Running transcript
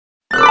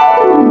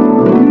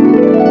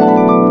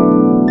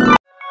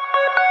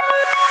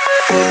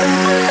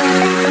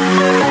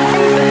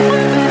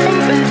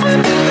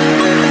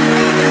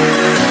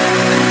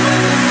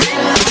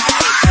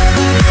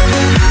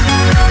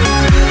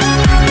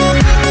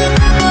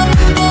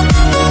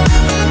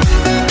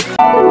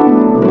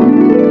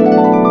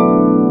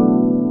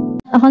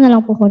na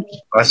lang po, Coach.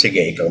 O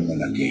sige, ikaw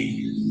muna,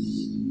 Kay.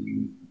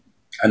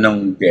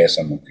 Anong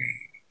pyesa mo, Kay?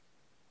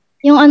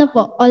 Yung ano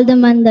po, All the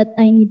Man That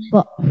I Need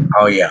po.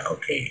 Oh yeah,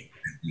 okay.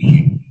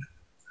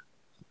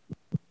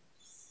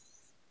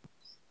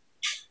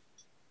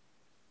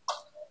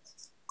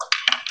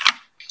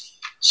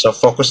 So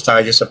focus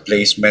tayo sa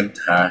placement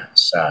ha,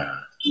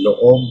 sa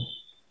loob.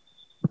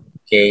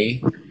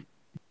 Okay.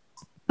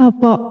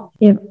 Opo.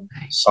 Yeah.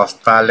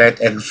 Soft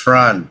palate and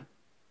front.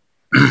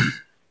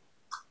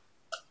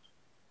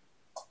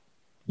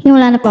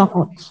 Simula na po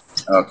ako.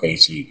 Okay,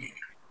 sige.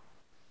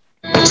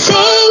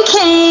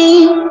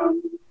 Thinking.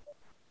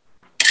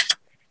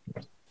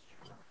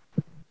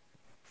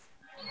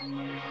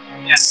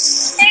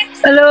 Yes.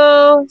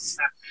 Hello.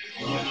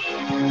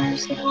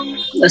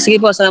 Sige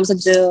po, salamat sa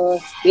Diyos.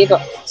 Sige po.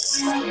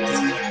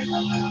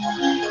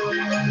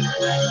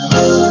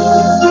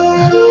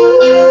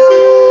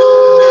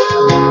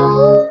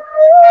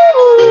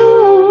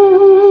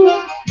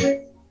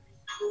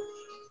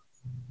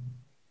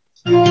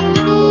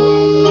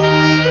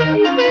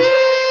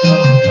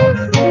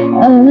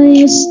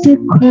 I used to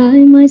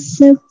cry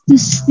myself to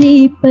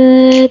sleep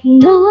at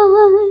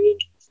night,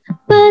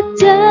 but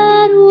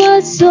that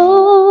was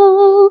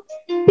all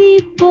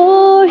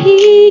before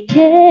he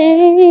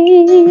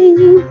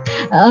came.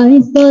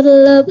 I thought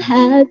love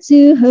had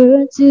to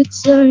hurt to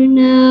turn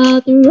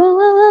out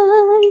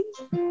right,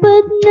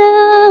 but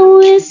now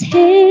it's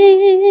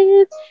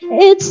here.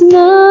 It's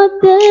not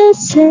the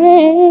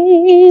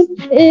same.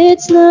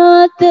 It's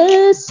not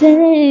the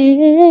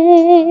same.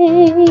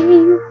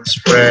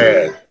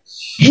 Spread.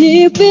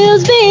 He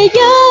fills me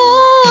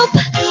up.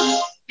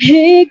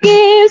 He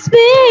gives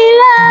me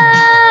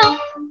love.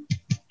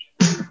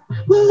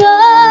 No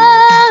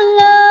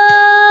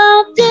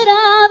love that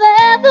I've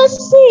ever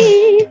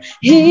seen.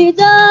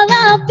 He's all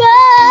I've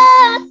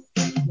got.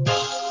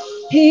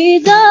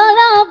 He's all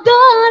I've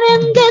got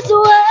in this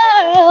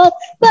world.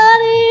 But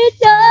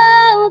he's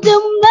all the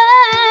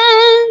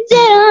man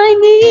that I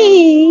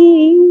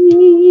need.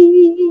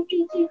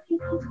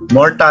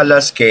 More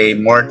talas, Kay.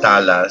 More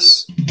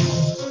talas.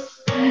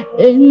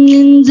 And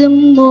in the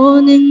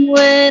morning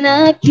when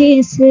I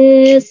kiss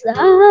his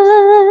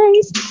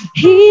eyes,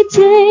 he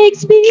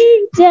takes me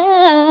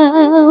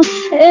down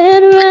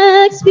and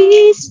rocks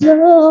me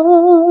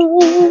slow.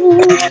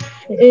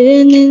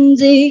 And in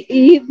the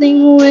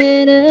evening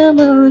when the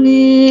moon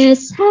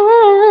is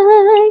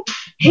high,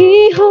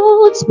 he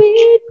holds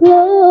me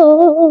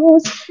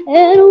close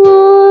and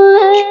won't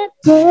let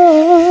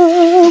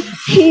go.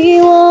 He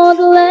won't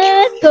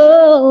let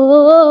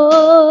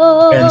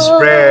go. And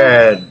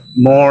spread.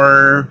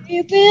 More.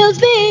 He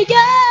fills me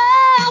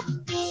up.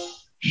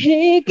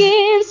 He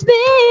gives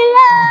me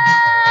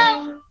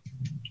love.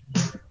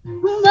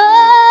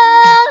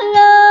 More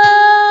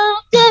love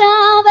that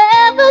I've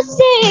ever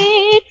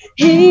seen.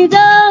 He's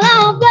all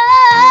I've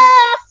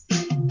got.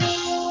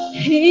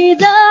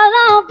 He's all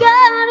I've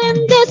got in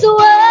this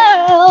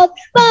world.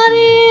 But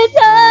he's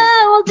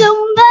all the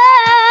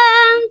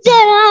man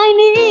that I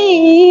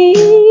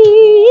need.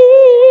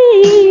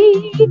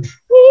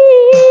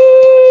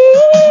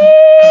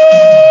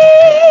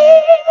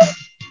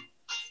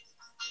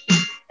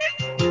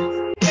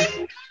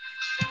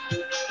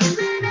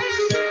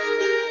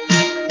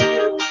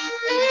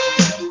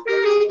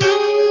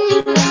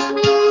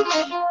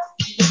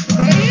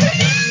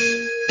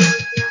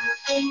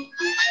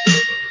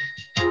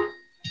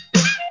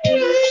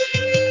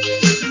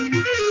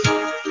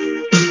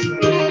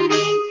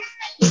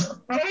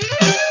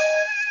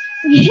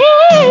 He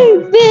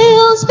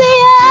fills me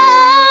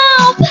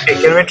up. Hey,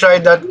 can we try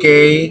that,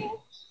 Kay?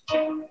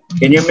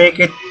 Can you make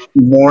it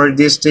more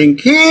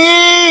distinct?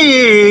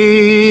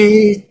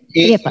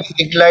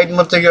 I-glide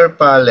mo to your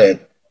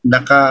palette.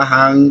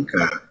 Nakahang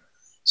ka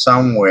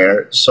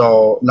somewhere.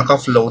 So,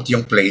 naka-float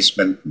yung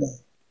placement mo.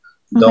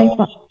 Don't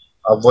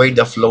avoid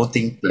the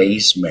floating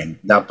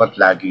placement. Dapat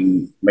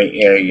laging may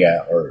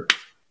area or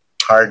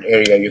hard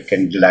area you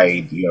can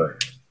glide your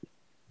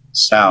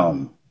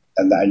sound.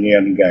 Tandaan nyo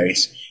yan,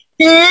 guys.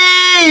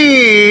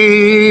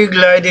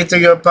 Glide it to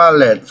your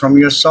palette from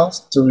your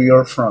soft to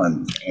your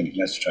front. And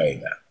let's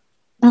try that.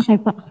 Okay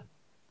po.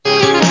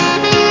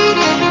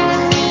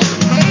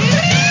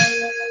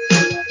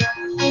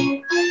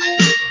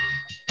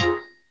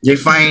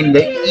 Define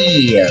the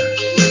E.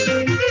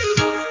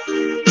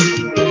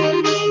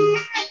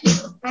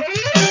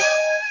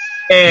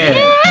 And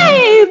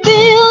He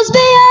fills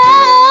me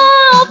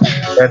up.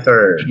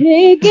 better.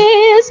 He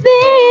gives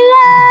me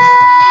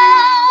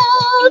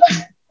love.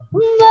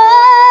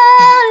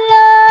 More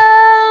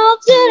love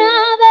that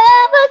I've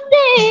ever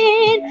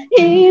seen.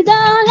 He's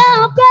all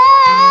I've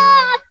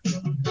got.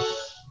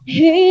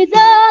 He's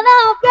all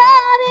I've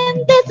got in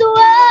this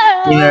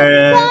world.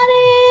 Yeah. But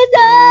he's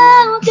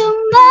all the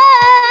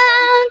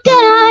man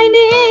that I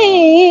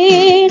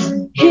need.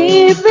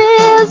 He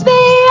fills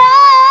me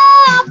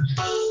up.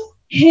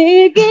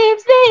 He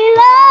gives me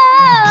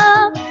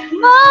love.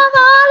 More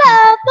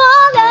love,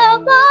 more love,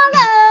 more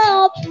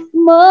love,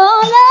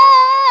 more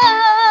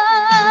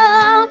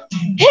love.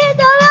 He's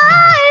all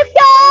I've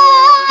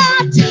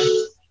got.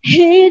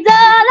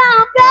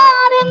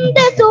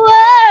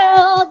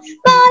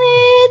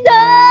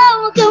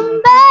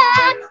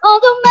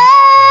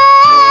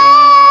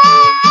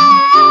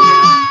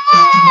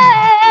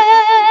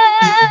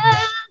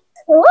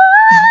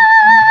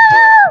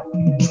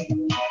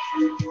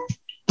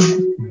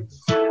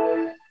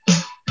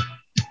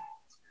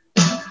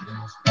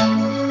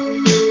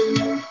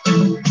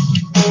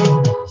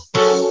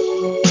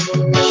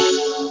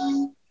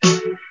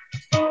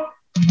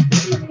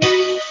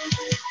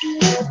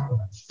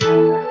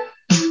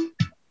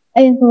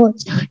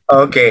 notes.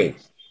 Okay.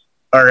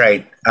 All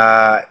right.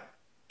 I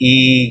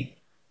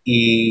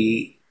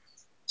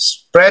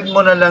spread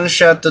mo na lang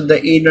siya to the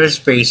inner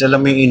space.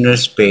 Alam mo yung inner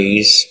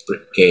space,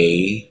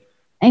 okay?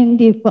 Ay,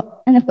 hindi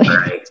po. Ano po?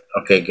 Right.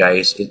 Okay,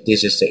 guys.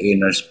 This is the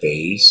inner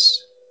space.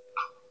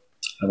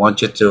 I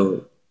want you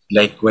to,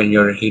 like when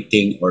you're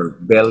hitting or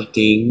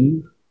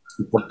belting,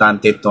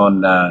 importante to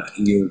na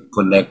you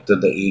connect to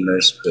the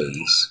inner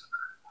space.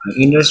 Ang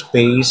inner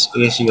space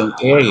is yung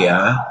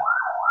area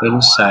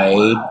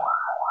inside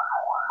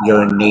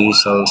your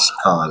nasal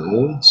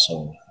skull.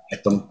 So,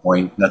 itong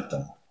point na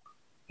to,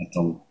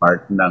 itong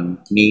part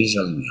ng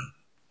nasal nyo,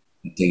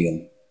 ito yung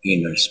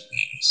inner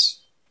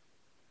space.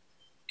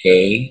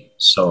 Okay?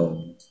 So,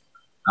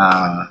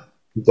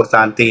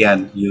 importante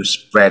yan, you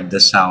spread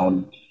the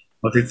sound.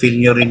 Mafe-feel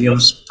nyo rin yung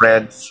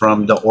spread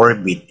from the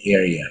orbit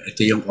area.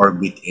 Ito yung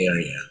orbit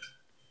area.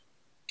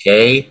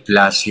 Okay?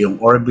 Plus yung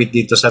orbit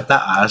dito sa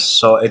taas.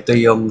 So, ito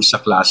yung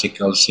sa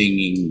classical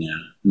singing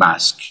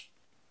mask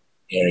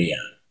area.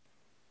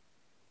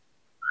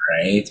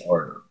 Right?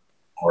 Or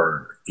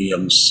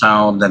yung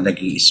sound na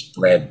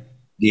nag-i-spread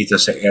dito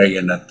sa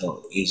area na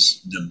to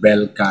is the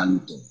bel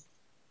canto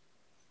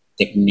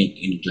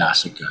technique in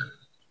classical.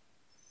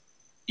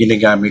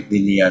 Ginagamit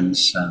din yan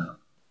sa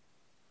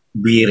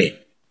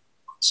birit,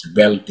 sa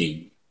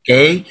belting.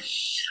 Okay?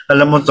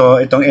 Alam mo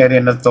to, itong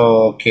area na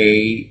to,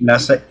 okay,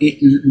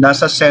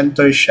 nasa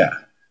center siya.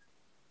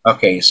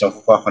 Okay, so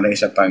kukuha ko na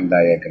isa pang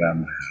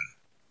diagram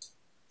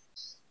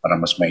para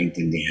mas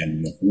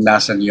maintindihan mo kung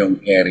nasan yung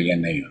area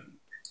na yun.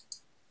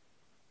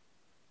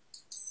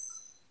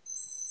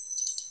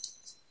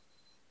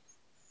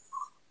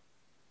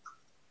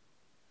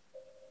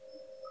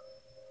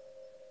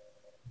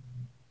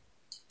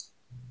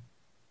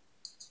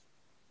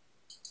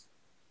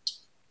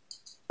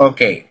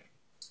 Okay.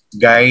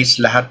 Guys,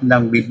 lahat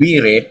ng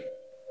bibirit,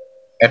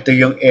 ito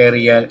yung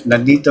area,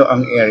 nandito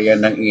ang area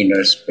ng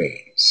inner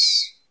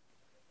space.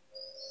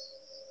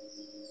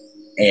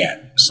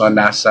 Ayan. So,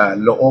 nasa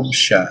loob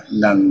siya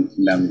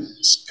ng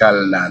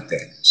skull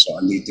natin.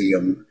 So,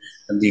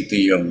 nandito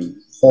yung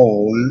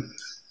hole,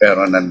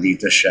 pero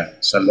nandito siya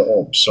sa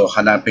loob. So,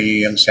 hanapin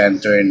niyo yung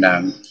center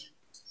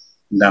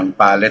ng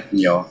palate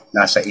nyo,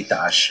 nasa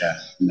itaas siya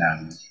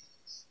ng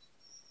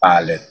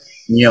palate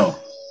nyo.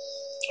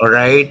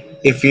 Alright?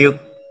 If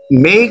you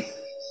make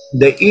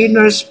the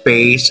inner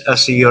space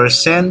as your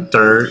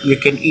center, you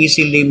can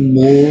easily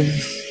move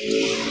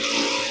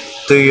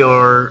to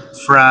your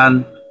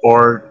front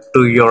or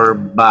to your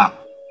back.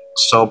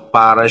 So,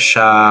 para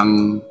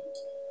siyang,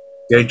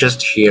 you're just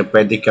here,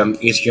 pwede kang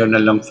easier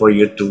na lang for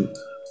you to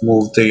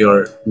move to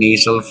your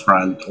nasal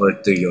front or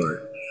to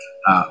your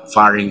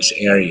pharynx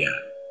area.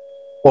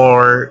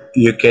 Or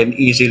you can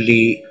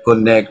easily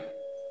connect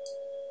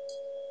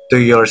to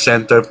your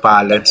center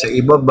palate sa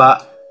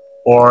ibaba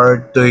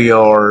or to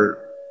your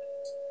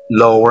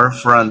lower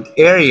front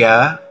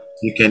area.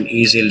 You can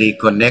easily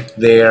connect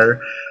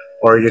there,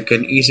 or you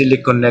can easily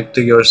connect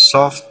to your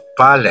soft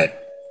palate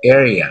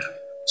area.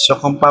 So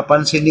kung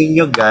papansin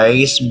niyo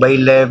guys, by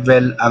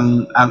level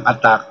ang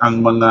attack ang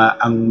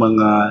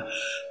mga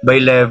by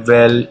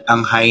level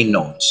ang high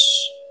notes.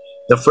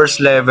 The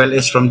first level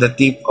is from the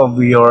tip of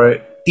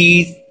your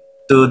teeth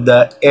to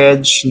the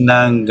edge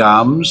ng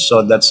gums.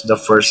 So that's the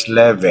first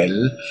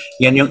level.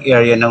 Yan yung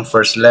area ng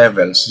first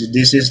level. So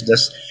this is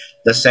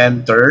the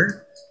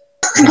center.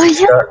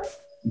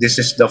 This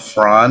is the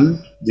front.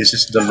 This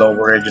is the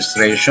lower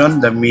registration,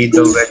 the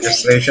middle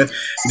registration.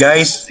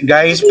 Guys,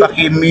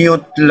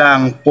 paki-mute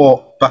lang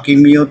po.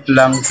 Paki-mute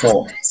lang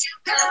po.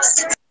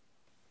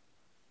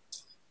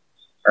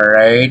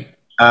 Alright.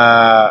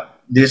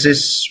 This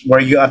is where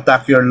you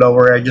attack your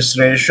lower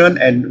registration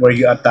and where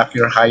you attack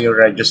your higher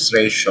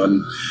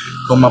registration.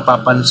 Kung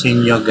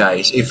mapapansin nyo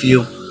guys, if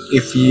you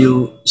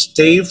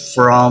stay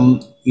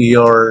from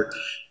your,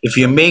 if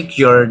you make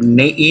your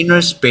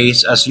inner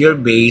space as your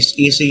base,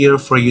 easier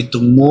for you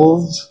to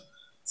move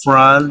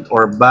front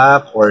or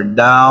back or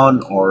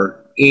down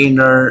or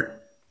inner,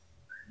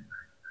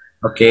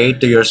 okay,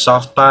 to your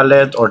soft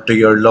palate or to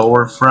your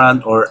lower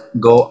front, or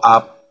go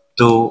up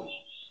to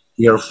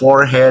your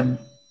forehead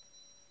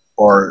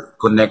or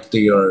connect to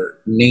your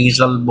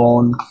nasal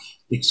bone.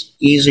 It's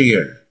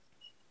easier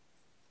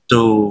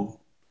to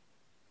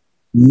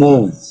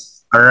move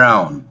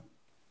around.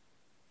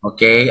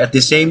 Okay? At the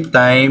same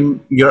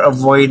time, you're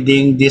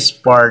avoiding this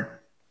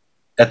part,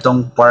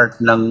 itong part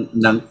ng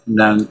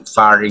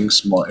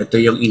pharynx mo. Ito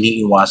yung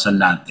iniiwasan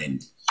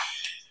natin.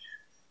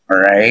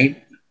 Alright?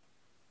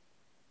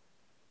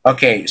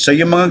 Okay, so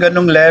yung mga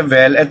ganong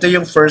level, ito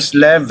yung first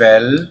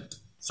level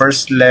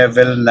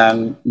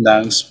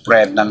ng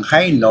spread ng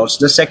high notes.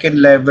 The second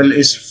level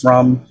is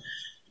from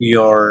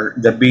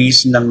the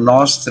base ng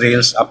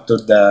nostrils up to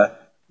the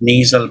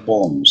nasal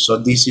bone. So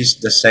this is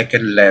the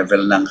second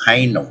level ng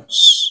high notes.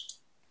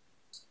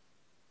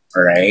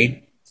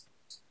 Alright?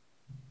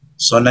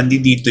 So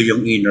nandito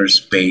yung inner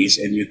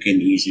space and you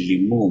can easily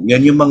move.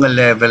 Yan yung mga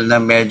level na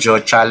medyo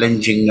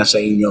challenging na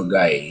sa inyo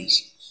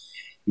guys.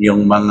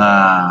 Yung mga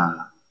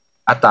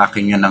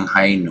atake nyo ng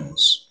high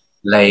nose.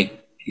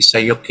 Like,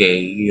 sa'yo,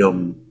 Kay,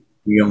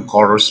 yung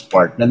chorus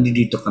part,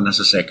 nandito ka na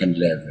sa second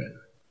level.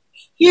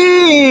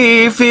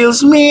 He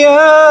fills me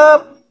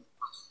up.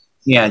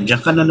 Yan,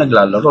 diyan ka na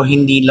naglalaro,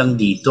 hindi lang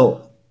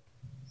dito.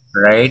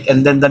 Right?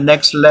 And then the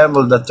next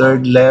level, the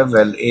third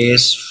level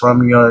is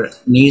from your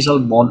nasal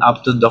bone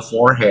up to the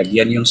forehead.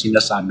 Yan yung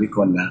sinasabi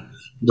ko na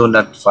do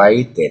not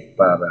fight it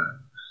para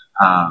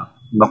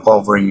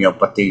ma-cover nyo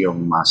pati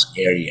yung mask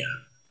area.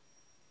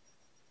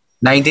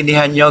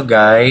 Naintindihan nyo,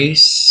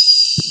 guys?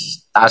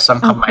 Taas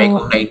ang kamay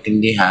kung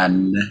naintindihan.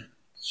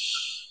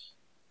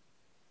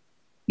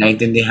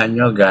 Naintindihan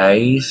nyo,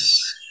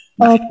 guys?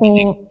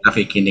 Opo.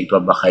 Nakikinig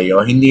pa ba kayo?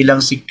 Hindi lang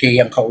si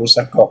Kay ang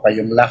kausap ko,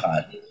 kayong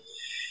lahat.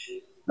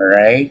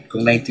 Alright?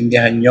 Kung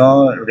naintindihan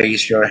nyo,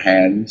 raise your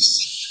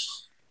hands.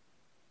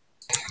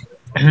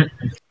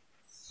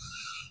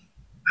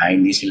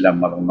 Hindi sila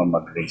marunong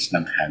mag-raise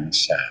ng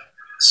hands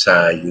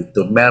sa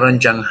YouTube. Meron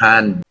dyang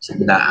hand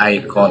na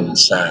icon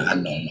sa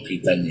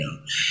makita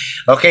nyo.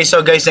 Okay,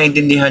 so guys,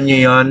 naintindihan nyo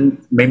yon.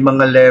 May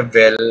mga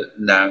level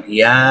na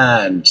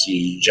yan.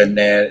 Si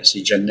Janelle,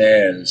 si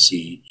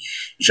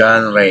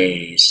John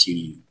Ray,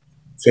 si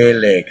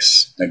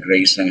Felix,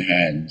 nag-raise ng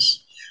hands.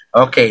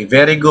 Okay,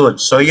 very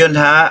good. So yun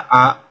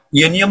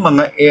yun yung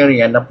mga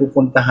area na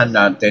pupuntahan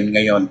natin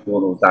ngayon.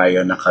 Puro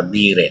tayo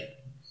nakabirit.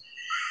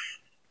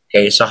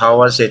 Okay, so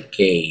how was it,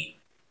 Kay?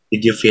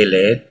 Did you feel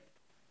it?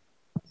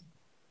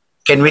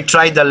 Can we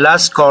try the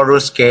last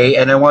chorus, Kay?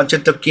 And I want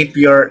you to keep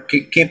your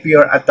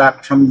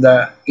attack from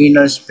the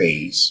inner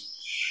space.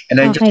 And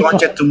I just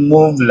want you to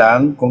move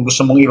lang. Kung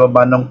gusto mong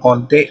ibaba ng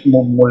konti,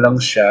 move mo lang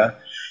siya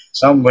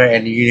somewhere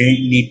and you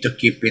need to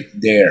keep it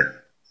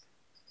there.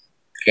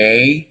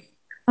 Okay?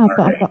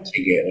 Alright,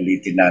 sige,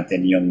 ulitin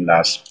natin yung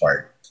last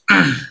part.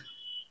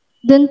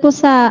 Doon po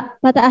sa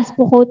pataas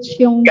po, Coach,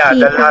 yung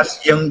the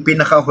last, yung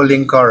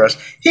pinakahuling chorus.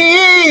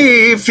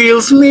 He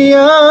fills me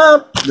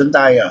up. Doon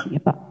tayo.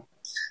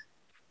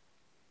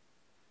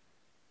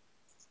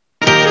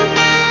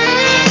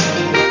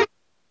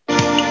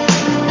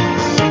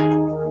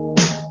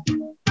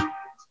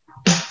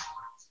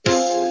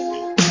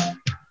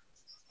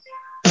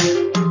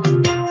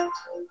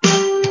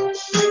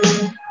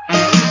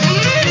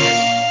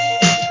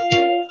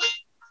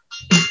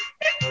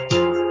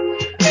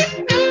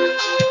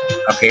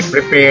 Okay,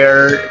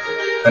 prepare.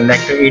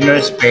 Connect to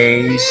inner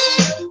space.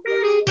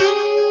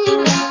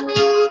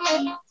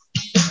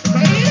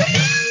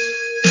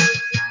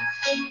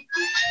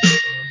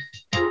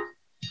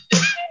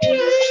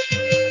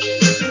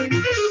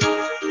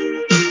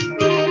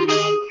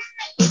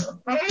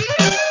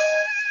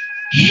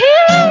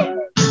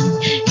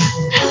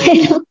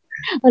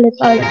 Ulit.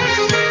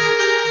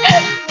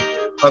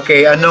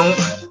 Okay,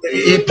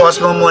 i-pause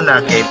mo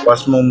muna, okay?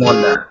 Pause mo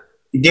muna.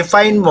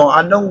 Define mo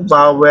anong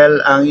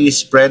vowel ang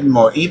i-spread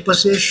mo,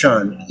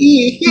 i-position.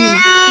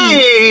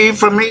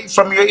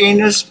 From your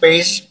inner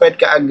space, spread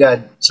ka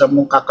agad sa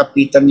mong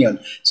kakapitan yon.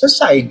 Sa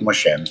side mo,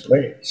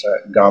 syempre. Sa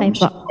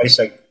gums, ay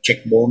sa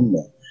cheekbone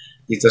mo.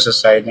 Dito sa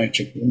side ng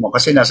cheekbone mo.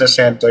 Kasi nasa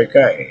center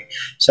ka eh.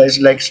 So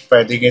it's like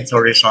spreading it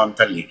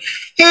horizontally.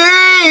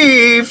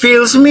 He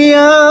fills me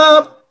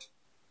up.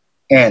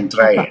 And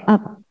try it.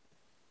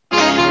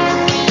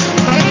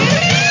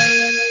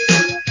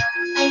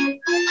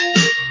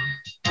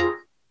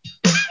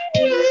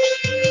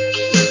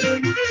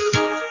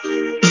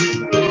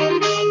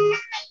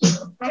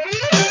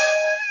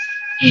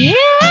 He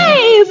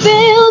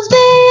fills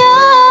me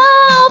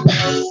up.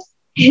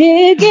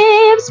 He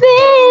gives me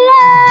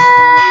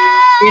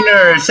life.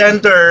 Inner,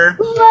 center.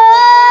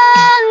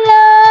 More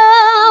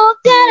love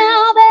than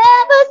I've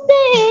ever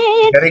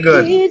seen. Very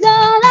good. He's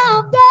all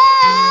I've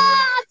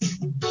got.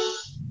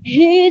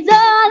 He's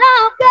all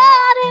I've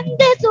got in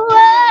this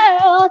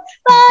world.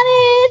 But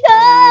he's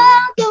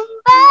all the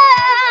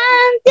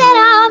man that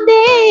I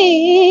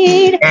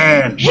need.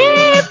 And he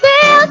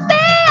fills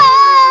me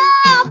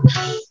up.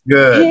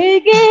 good. He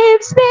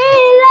gives me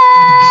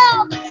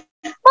love.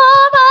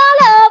 More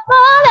love,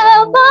 more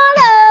love, more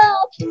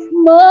love,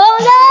 more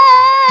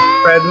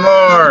love. Spread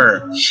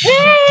more.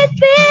 He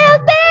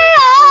fills me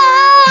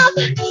up.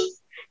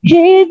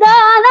 He's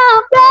all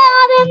I've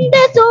got in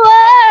this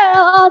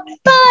world.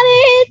 But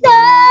he's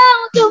all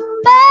the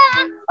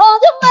man, all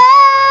the man.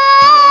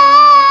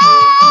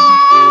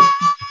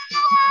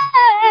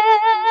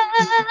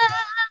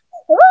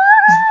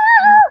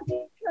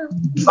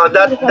 Oh,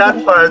 that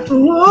part.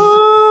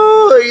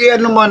 Woo!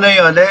 Ano mo na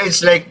yun.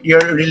 It's like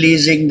you're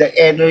releasing the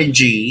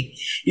energy.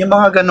 Yung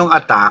mga ganong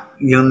attack,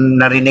 yung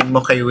narinig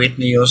mo kay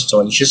Whitney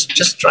Houston, she's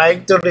just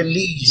trying to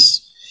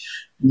release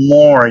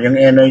more yung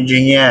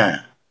energy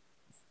niya.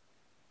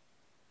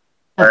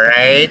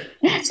 Alright?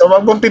 So,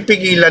 wag mong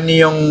pipigilan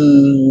yung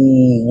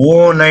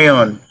woo na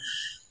yun.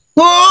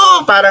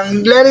 Woo!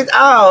 Parang let it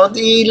out.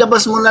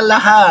 Ilabas mo na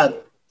lahat.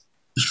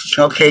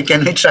 Okay,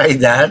 can we try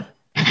that?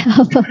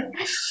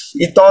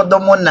 Itodo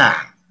mo na.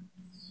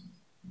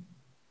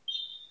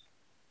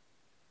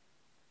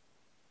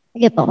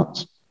 Sige po.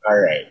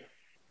 Alright.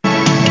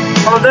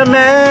 Oh, the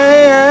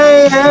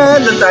man.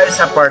 Doon tayo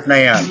sa part na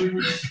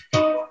yan.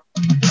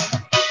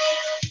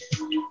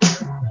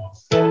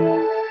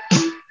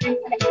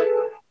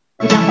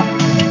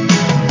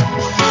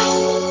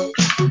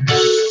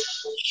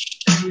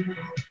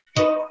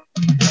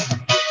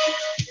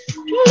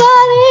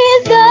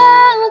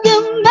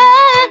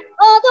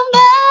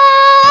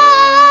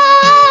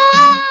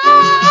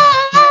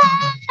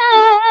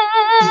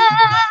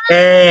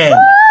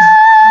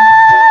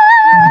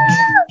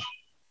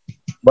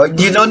 But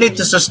you don't need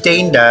to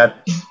sustain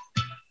that.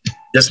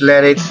 Just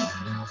let it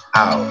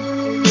out.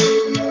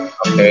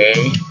 Okay?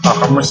 O,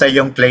 kamusta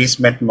yung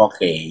placement mo,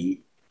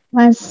 Kay?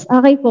 Mas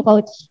okay po,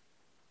 Coach.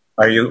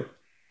 Are you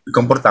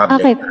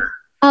komportable? Okay.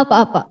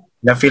 Apa.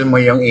 Na-feel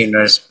mo yung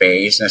inner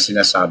space na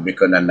sinasabi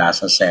ko na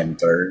nasa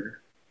center?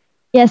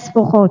 Yes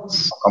po,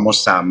 Coach.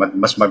 Kamusta?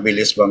 Mas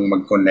mabilis bang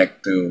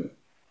mag-connect to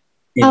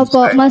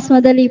Opo, inside? mas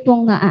madali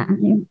pong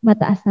yung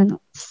mataas na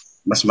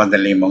notes. Mas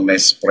madali mong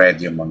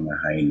na-spread yung mga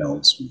high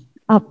notes mo.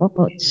 Opo,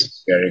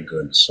 Coach. Very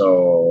good. So,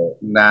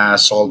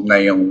 na-solve na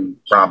yung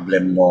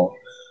problem mo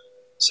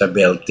sa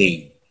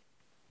belting.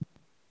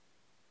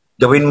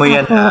 Gawin mo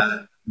yan,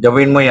 Opo.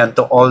 Gawin mo yan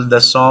to all the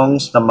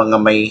songs na mga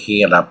may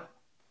hirap,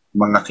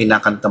 mga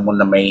kinakanta mo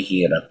na may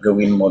hirap.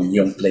 Gawin mo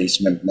yung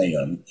placement na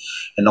yon.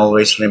 And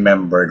always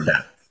remember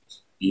that,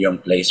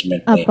 yung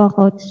placement na yun. Opo,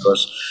 Coach.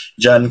 Because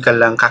dyan ka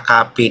lang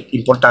kakapit.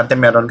 Importante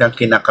meron kang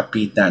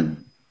kinakapitan.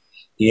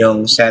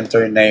 Yung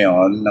center na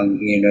yon ng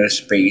inner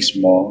space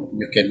mo,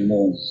 you can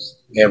move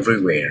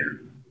everywhere.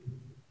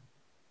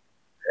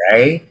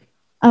 Right?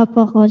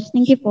 Opo, Coach.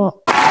 Thank you po.